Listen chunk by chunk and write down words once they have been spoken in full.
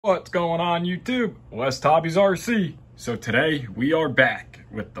What's going on YouTube? West Hobbies RC. So today we are back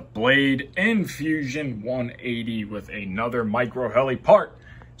with the Blade Infusion 180 with another MicroHeli part.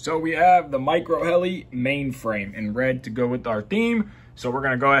 So we have the MicroHeli mainframe in red to go with our theme. So we're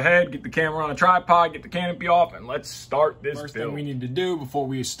gonna go ahead, get the camera on a tripod, get the canopy off, and let's start this build. First thing we need to do before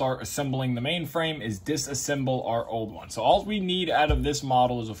we start assembling the mainframe is disassemble our old one. So all we need out of this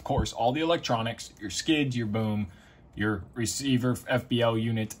model is, of course, all the electronics, your skids, your boom, your receiver, FBL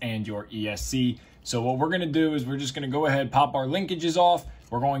unit, and your ESC. So what we're gonna do is we're just gonna go ahead, pop our linkages off.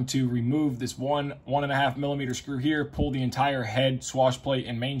 We're going to remove this 1.5 millimeter screw here, pull the entire head, swash plate,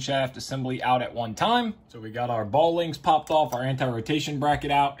 and main shaft assembly out at one time. So we got our ball links popped off, our anti-rotation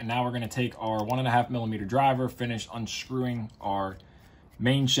bracket out, and now we're gonna take our 1.5 millimeter driver, finish unscrewing our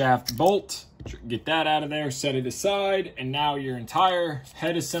main shaft bolt, get that out of there, set it aside, and now your entire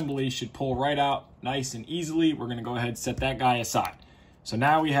head assembly should pull right out nice and easily. We're gonna go ahead and set that guy aside. So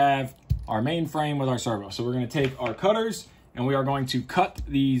now we have our mainframe with our servo. So we're gonna take our cutters and we are going to cut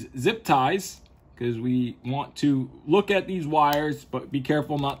these zip ties because we want to look at these wires, but be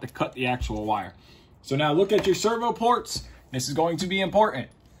careful not to cut the actual wire. So now look at your servo ports. This is going to be important.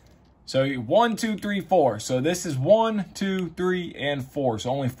 So 1, 2, 3, 4. So this is 1, 2, 3, and 4. So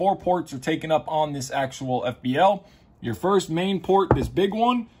only 4 ports are taken up on this actual FBL. Your first main port, this big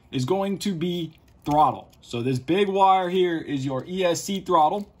one, is going to be throttle. So this big wire here is your ESC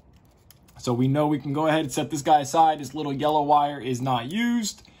throttle. So we know we can go ahead and set this guy aside. This little yellow wire is not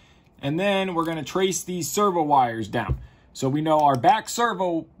used. And then we're gonna trace these servo wires down. So we know our back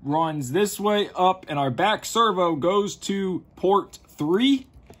servo runs this way up and our back servo goes to port 3.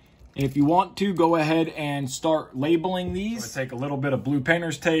 And if you want to, go ahead and start labeling these. So take a little bit of blue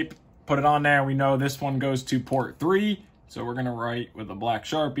painter's tape, put it on there. We know this one goes to port 3. So we're gonna write with a black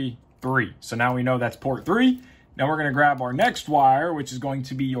Sharpie 3. So now we know that's port 3. Now we're gonna grab our next wire, which is going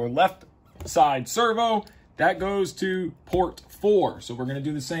to be your left side servo. That goes to port 4. So we're gonna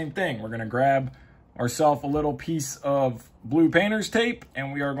do the same thing. We're gonna grab ourselves a little piece of blue painter's tape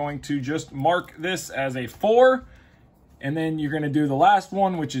and we are going to just mark this as a 4. And then you're gonna do the last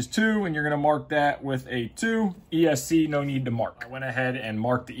one, which is 2, and you're gonna mark that with a 2. ESC, no need to mark. I went ahead and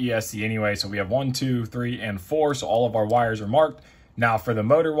marked the ESC anyway, so we have 1, 2, 3, and 4, so all of our wires are marked. Now for the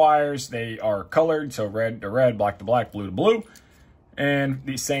motor wires, they are colored, so red to red, black to black, blue to blue. And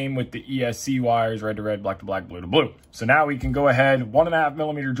the same with the ESC wires, red to red, black to black, blue to blue. So now we can go ahead, 1.5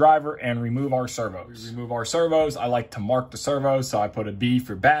 millimeter driver, and remove our servos. We remove our servos. I like to mark the servos, so I put a B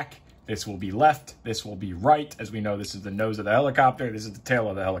for back. This will be left, this will be right. As we know, this is the nose of the helicopter, this is the tail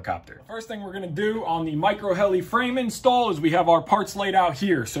of the helicopter. First thing we're gonna do on the MicroHeli frame install is we have our parts laid out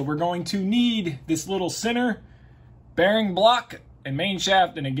here. So we're going to need this little center bearing block and main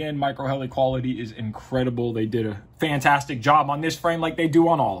shaft. And again, MicroHeli quality is incredible. They did a fantastic job on this frame like they do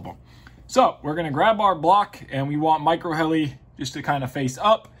on all of them. So we're gonna grab our block and we want MicroHeli just to kind of face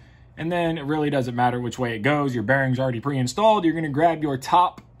up. And then it really doesn't matter which way it goes. Your bearing's already pre-installed. You're gonna grab your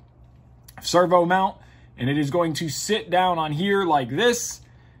top servo mount and it is going to sit down on here like this,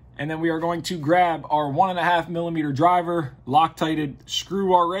 and then we are going to grab our 1.5 millimeter driver, Loctited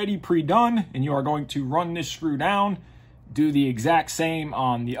screw already pre-done, and you are going to run this screw down, do the exact same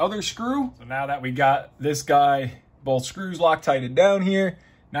on the other screw. So now that we got this guy, both screws Loctited down here,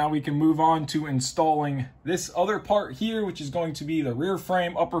 now we can move on to installing this other part here, which is going to be the rear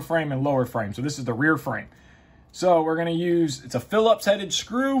frame, upper frame, and lower frame. So this is the rear frame. So we're gonna use, it's a Phillips headed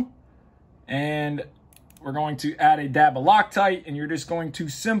screw, and we're going to add a dab of Loctite, and you're just going to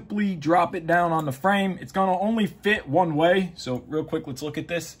simply drop it down on the frame. It's gonna only fit one way. So real quick, let's look at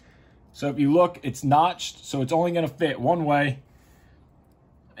this. So if you look, it's notched, so it's only gonna fit one way.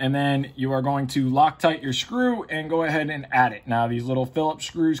 And then you are going to Loctite your screw and go ahead and add it. Now these little Phillips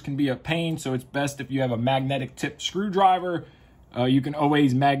screws can be a pain, so it's best if you have a magnetic tip screwdriver. You can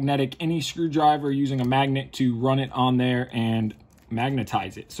always magnetic any screwdriver using a magnet to run it on there and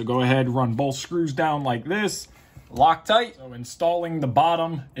magnetize it. So go ahead, run both screws down like this, Loctite. So installing the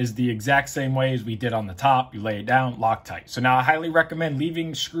bottom is the exact same way as we did on the top. You lay it down, Loctite. So now I highly recommend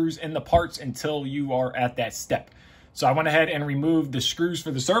leaving screws in the parts until you are at that step. So I went ahead and removed the screws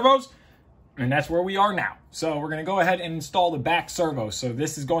for the servos, and that's where we are now. So we're gonna go ahead and install the back servo. So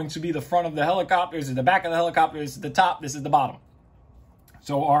this is going to be the front of the helicopter, this is the back of the helicopter, this is the top, this is the bottom.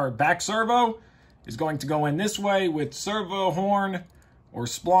 So our back servo is going to go in this way with servo horn or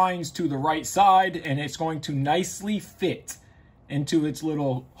splines to the right side, and it's going to nicely fit into its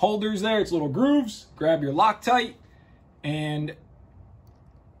little holders there, its little grooves. Grab your Loctite and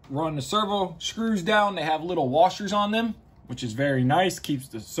run the servo screws down. They have little washers on them, which is very nice, keeps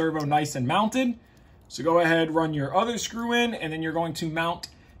the servo nice and mounted. So go ahead, run your other screw in, and then you're going to mount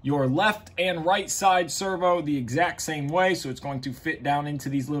your left and right side servo the exact same way. So it's going to fit down into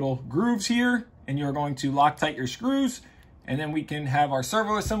these little grooves here, and you're going to Loctite your screws, and then we can have our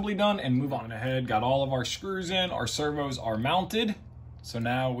servo assembly done and move on ahead. Got all of our screws in, our servos are mounted. So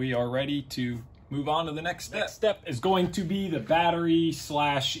now we are ready to move on to the next step. Next step is going to be the battery /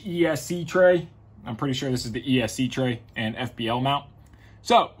 ESC tray. I'm pretty sure this is the ESC tray and FBL mount.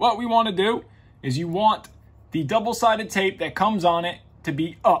 So what we want to do is you want the double-sided tape that comes on it to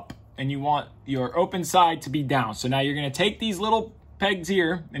be up, and you want your open side to be down. So now you're going to take these little pegs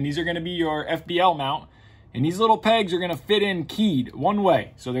here, and these are going to be your FBL mount, and these little pegs are going to fit in keyed one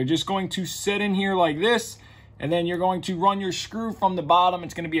way. So they're just going to sit in here like this, and then you're going to run your screw from the bottom.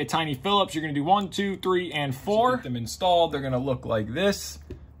 It's going to be a tiny Phillips. You're going to do 1, 2, 3, and 4. Get them installed. They're going to look like this.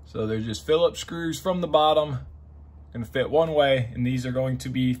 So they're just Phillips screws from the bottom, going to fit one way, and these are going to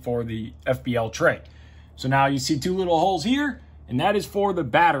be for the FBL tray. So now you see 2 little holes here, and that is for the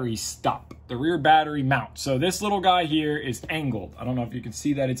battery stop, the rear battery mount. So this little guy here is angled. I don't know if you can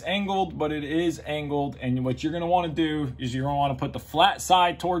see that it's angled, but it is angled. And what you're going to want to do is you're going to want to put the flat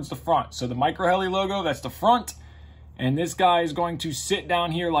side towards the front. So the MicroHeli logo, that's the front. And this guy is going to sit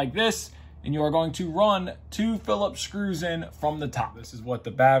down here like this, and you are going to run 2 Phillips screws in from the top. This is what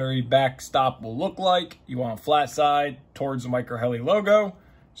the battery backstop will look like. You want a flat side towards the MicroHeli logo,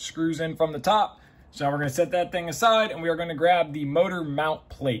 screws in from the top. So now we're going to set that thing aside, and we are going to grab the motor mount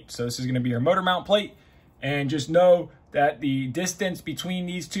plate. So this is going to be your motor mount plate, and just know that the distance between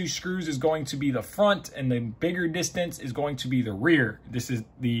these 2 screws is going to be the front, and the bigger distance is going to be the rear. This is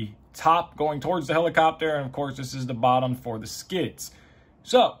the top going towards the helicopter, and of course this is the bottom for the skids.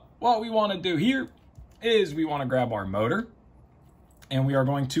 So what we want to do here is we want to grab our motor, and we are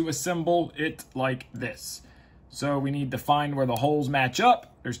going to assemble it like this. So we need to find where the holes match up.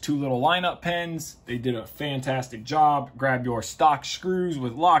 There's 2 little lineup pins. They did a fantastic job. Grab your stock screws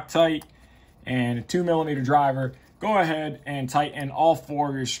with Loctite and a 2mm driver. Go ahead and tighten all 4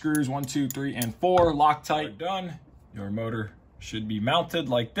 of your screws, 1, 2, 3, and 4. Loctite done. Your motor should be mounted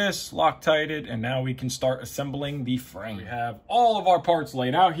like this, Loctited, and now we can start assembling the frame. We have all of our parts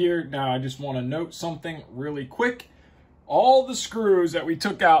laid out here. Now I just want to note something really quick. All the screws that we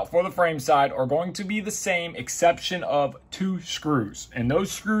took out for the frame side are going to be the same, exception of 2 screws. And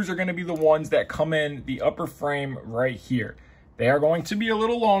those screws are going to be the ones that come in the upper frame right here. They are going to be a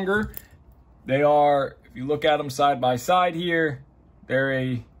little longer. They are, if you look at them side by side here,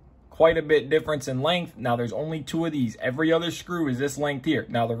 they're quite a bit difference in length. Now there's only 2 of these. Every other screw is this length here.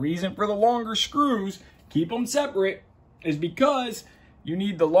 Now the reason for the longer screws, keep them separate, is because you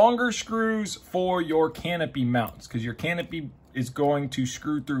need the longer screws for your canopy mounts, because your canopy is going to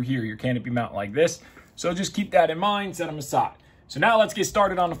screw through here, your canopy mount like this. So just keep that in mind, set them aside. So now let's get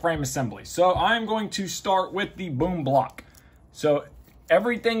started on the frame assembly. So I'm going to start with the boom block. So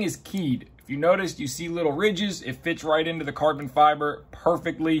everything is keyed. If you noticed, you see little ridges. It fits right into the carbon fiber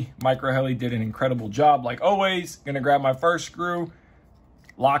perfectly. MicroHeli did an incredible job like always. Gonna grab my first screw,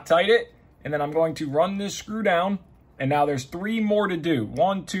 Loctite it, and then I'm going to run this screw down. And now there's 3 more to do.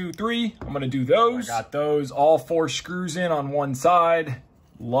 1, 2, 3. I'm going to do those. I got those, all 4 screws in on one side.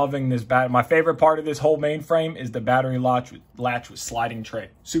 Loving this battery. My favorite part of this whole mainframe is the battery latch with sliding tray.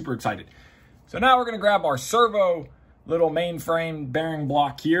 Super excited. So now we're going to grab our servo little mainframe bearing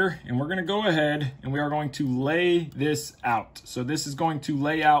block here. And we're going to go ahead and we are going to lay this out. So this is going to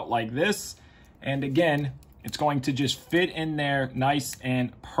lay out like this. And again, it's going to just fit in there nice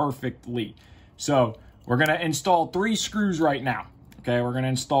and perfectly. So we're going to install 3 screws right now. Okay, we're going to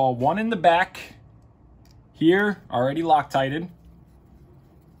install 1 in the back here, already Loctited.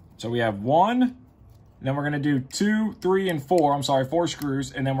 So we have 1, and then we're going to do 2, 3, and 4. I'm sorry, 4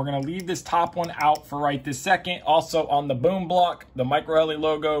 screws. And then we're going to leave this top one out for right this second. Also on the boom block, the MicroHeli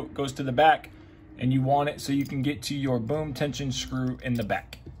logo goes to the back, and you want it so you can get to your boom tension screw in the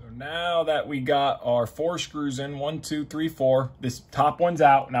back. So now that we got our 4 screws in, 1, 2, 3, 4, this top one's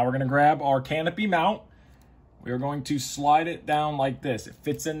out. Now we're going to grab our canopy mount. We are going to slide it down like this. It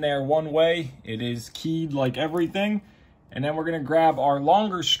fits in there one way. It is keyed like everything. And then we're going to grab our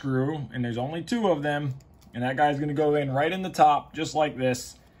longer screw, and there's only 2 of them. And that guy's going to go in right in the top, just like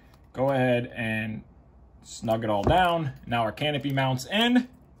this. Go ahead and snug it all down. Now our canopy mounts in.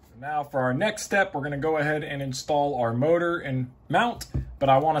 So now for our next step, we're going to go ahead and install our motor and mount. But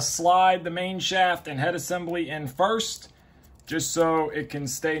I want to slide the main shaft and head assembly in first, just so it can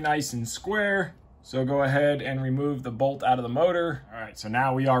stay nice and square. So go ahead and remove the bolt out of the motor. All right, so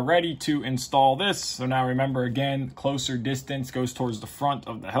now we are ready to install this. So now remember, again, closer distance goes towards the front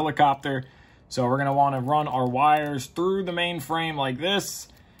of the helicopter. So we're gonna wanna run our wires through the main frame like this,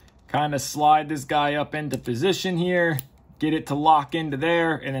 kind of slide this guy up into position here, get it to lock into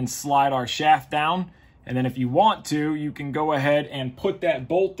there, and then slide our shaft down. And then if you want to, you can go ahead and put that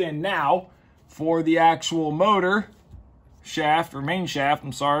bolt in now for the actual motor shaft, or main shaft,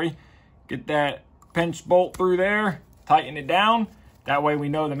 I'm sorry. Get that pinch bolt through there, tighten it down. That way we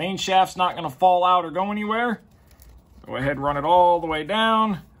know the main shaft's not gonna fall out or go anywhere. Go ahead, run it all the way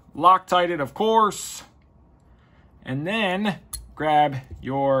down, Loctite it, of course. And then grab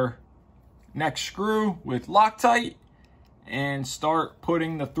your next screw with Loctite and start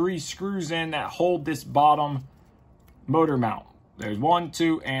putting the 3 screws in that hold this bottom motor mount. There's 1,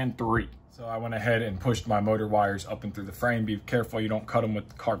 2, and 3. So I went ahead and pushed my motor wires up and through the frame. Be careful you don't cut them with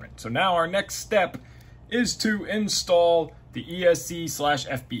the carbon. So now our next step is to install the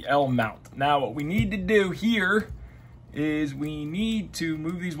ESC/FBL mount. Now what we need to do here is we need to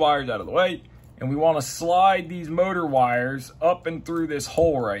move these wires out of the way, and we want to slide these motor wires up and through this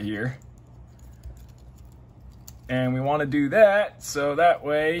hole right here. And we want to do that so that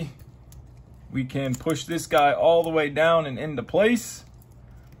way we can push this guy all the way down and into place.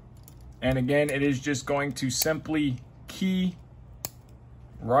 And again, it is just going to simply key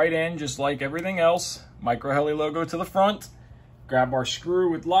right in, just like everything else. MicroHeli logo to the front. Grab our screw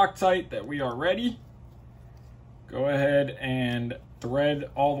with Loctite that we are ready. Go ahead and thread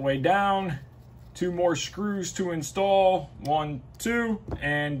all the way down. 2 more screws to install. 1, 2,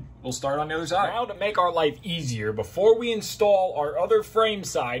 and we'll start on the other side. Now to make our life easier, before we install our other frame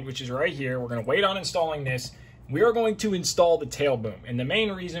side, which is right here, we're gonna wait on installing this. We are going to install the tail boom. And the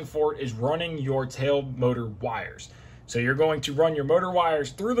main reason for it is running your tail motor wires. So you're going to run your motor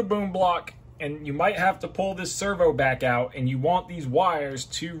wires through the boom block, and you might have to pull this servo back out, and you want these wires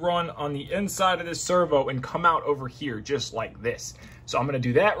to run on the inside of this servo and come out over here just like this. So I'm gonna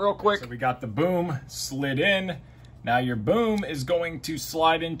do that real quick. So we got the boom slid in. Now your boom is going to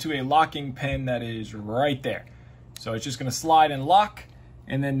slide into a locking pin that is right there. So it's just gonna slide and lock.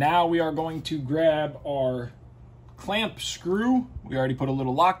 And then now we are going to grab our clamp screw. We already put a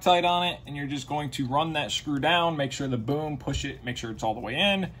little Loctite on it, and you're just going to run that screw down, make sure the boom, push it, make sure it's all the way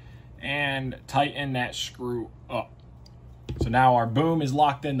in, and tighten that screw up. So now our boom is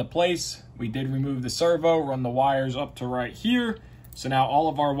locked into place. We did remove the servo, run the wires up to right here. So now all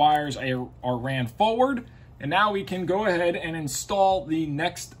of our wires are ran forward, and now we can go ahead and install the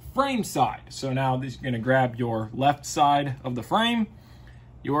next frame side. So now this is going to grab your left side of the frame.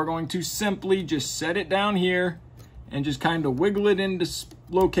 You are going to simply just set it down here and just kind of wiggle it into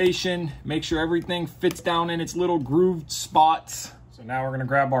location. Make sure everything fits down in its little grooved spots. So now we're going to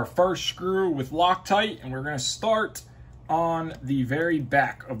grab our first screw with Loctite, and we're going to start on the very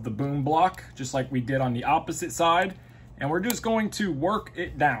back of the boom block, just like we did on the opposite side. And we're just going to work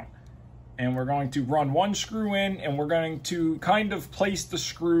it down. And we're going to run 1 screw in, and we're going to kind of place the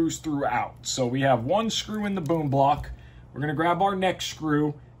screws throughout. So we have 1 screw in the boom block. We're going to grab our next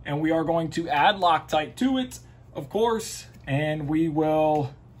screw, and we are going to add Loctite to it, of course. And we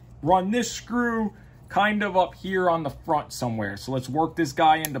will run this screw kind of up here on the front somewhere. So let's work this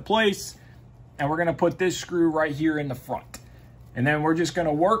guy into place. And we're going to put this screw right here in the front. And then we're just going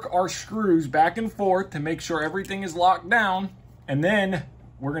to work our screws back and forth to make sure everything is locked down. And then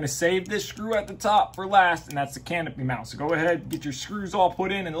we're going to save this screw at the top for last, and that's the canopy mount. So go ahead, get your screws all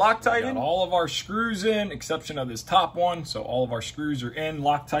put in and Loctite in. All of our screws in, exception of this top one. So all of our screws are in,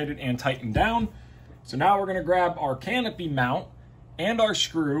 Loctited, and tightened down. So now we're going to grab our canopy mount and our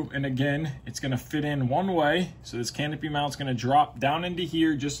screw. And again, it's going to fit in one way. So this canopy mount's going to drop down into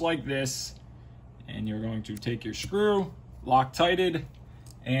here just like this. And you're going to take your screw, Loctited,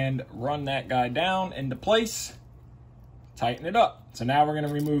 and run that guy down into place, tighten it up. So now we're going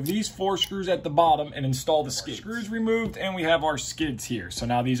to remove these 4 screws at the bottom and install the skids. Screws removed, and we have our skids here. So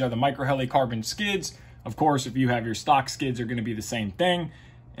now these are the MicroHeli carbon skids. Of course, if you have your stock skids, they're going to be the same thing.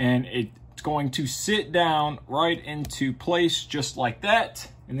 And it's going to sit down right into place just like that.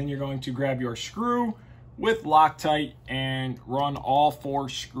 And then you're going to grab your screw with Loctite and run all 4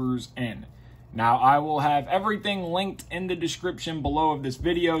 screws in. Now, I will have everything linked in the description below of this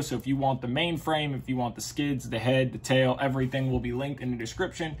video. So if you want the main frame, if you want the skids, the head, the tail, everything will be linked in the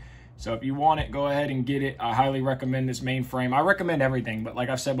description. So if you want it, go ahead and get it. I highly recommend this main frame. I recommend everything, but like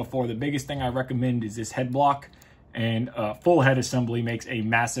I've said before, the biggest thing I recommend is this head block. And full head assembly makes a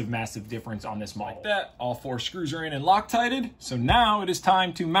massive, massive difference on this model. Like that, all 4 screws are in and Loctited. So now it is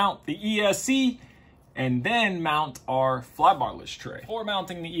time to mount the ESC and then mount our flybarless tray. Before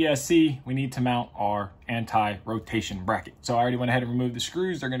mounting the ESC, we need to mount our anti-rotation bracket. So I already went ahead and removed the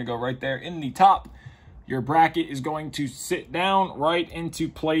screws. They're gonna go right there in the top. Your bracket is going to sit down right into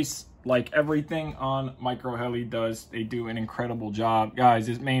place like everything on MicroHeli does. They do an incredible job. Guys,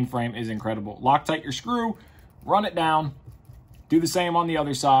 this main frame is incredible. Loctite your screw, run it down, Do the same on the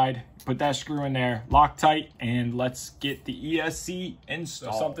other side. Put that screw in there, Loctite, and let's get the ESC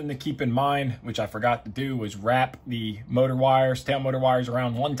installed. So something to keep in mind, which I forgot to do, was wrap the motor wires, tail motor wires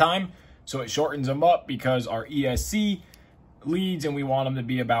around one time so it shortens them up, because our ESC leads and we want them to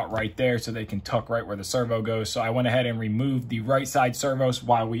be about right there so they can tuck right where the servo goes. So I went ahead and removed the right side servos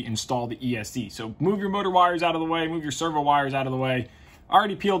while we install the ESC. So move your motor wires out of the way, move your servo wires out of the way. I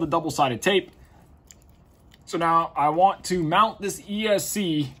already peeled the double-sided tape. So now I want to mount this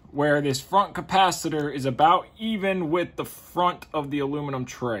ESC where this front capacitor is about even with the front of the aluminum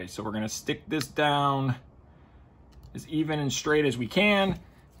tray. So we're gonna stick this down as even and straight as we can,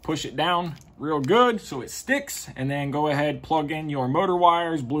 push it down real good so it sticks, and then go ahead, plug in your motor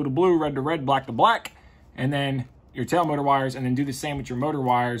wires, blue to blue, red to red, black to black, and then your tail motor wires, and then do the same with your motor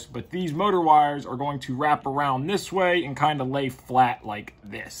wires. But these motor wires are going to wrap around this way and kind of lay flat like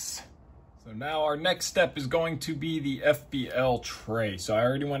this. So now our next step is going to be the FBL tray. So I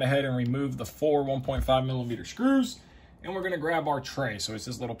already went ahead and removed the 4 1.5 millimeter screws, and we're gonna grab our tray. So it's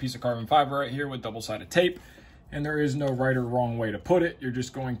this little piece of carbon fiber right here with double-sided tape, and there is no right or wrong way to put it. You're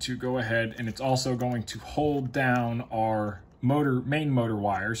just going to go ahead, and it's also going to hold down our main motor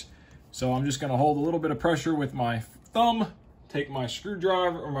wires. So I'm just gonna hold a little bit of pressure with my thumb, take my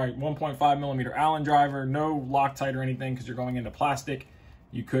screwdriver or my 1.5 millimeter Allen driver, no Loctite or anything because you're going into plastic.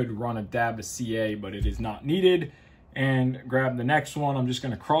 You could run a dab of CA, but it is not needed. And grab the next one. I'm just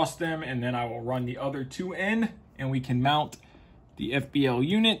gonna cross them, and then I will run the other two in, and we can mount the FBL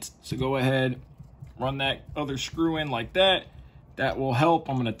unit. So go ahead, run that other screw in like that. That will help.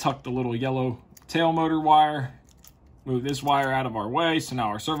 I'm gonna tuck the little yellow tail motor wire, move this wire out of our way. So now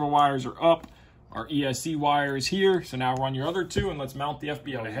our servo wires are up. Our ESC wire is here. So now run your other two, and let's mount the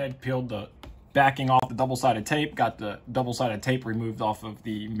FBL. Ahead, peeled the backing off the double-sided tape, got the double-sided tape removed off of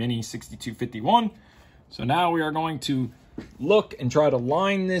the Mini 6251. So now we are going to look and try to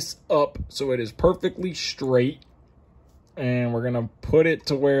line this up so it is perfectly straight. And we're gonna put it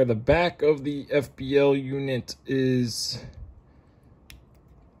to where the back of the FBL unit is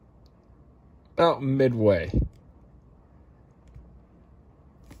about midway.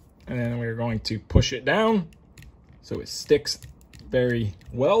 And then we're going to push it down so it sticks very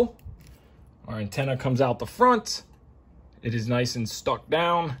well. Our antenna comes out the front. It is nice and stuck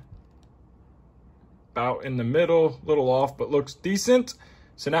down. About in the middle, a little off, but looks decent.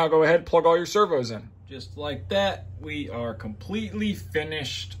 So now go ahead, plug all your servos in. Just like that, we are completely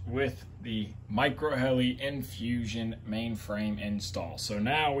finished with the MicroHeli Infusion mainframe install. So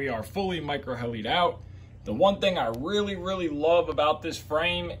now we are fully MicroHeli'd out. The one thing I really, really love about this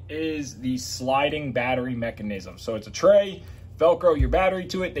frame is the sliding battery mechanism. So it's a tray, Velcro your battery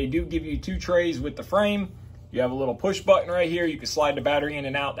to it. They do give you 2 trays with the frame. You have a little push button right here. You can slide the battery in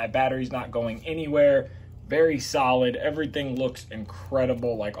and out. That battery's not going anywhere. Very solid. Everything looks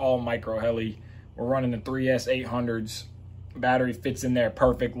incredible, like all MicroHeli. We're running the 3S 800s. Battery fits in there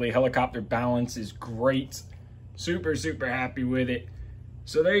perfectly. Helicopter balance is great. Super, super happy with it.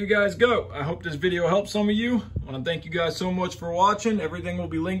 So there you guys go. I hope this video helped some of you. I want to thank you guys so much for watching. Everything will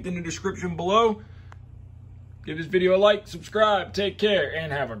be linked in the description below. Give this video a like, subscribe, take care,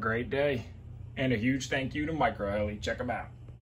 and have a great day. And a huge thank you to MicroHeli. Check them out.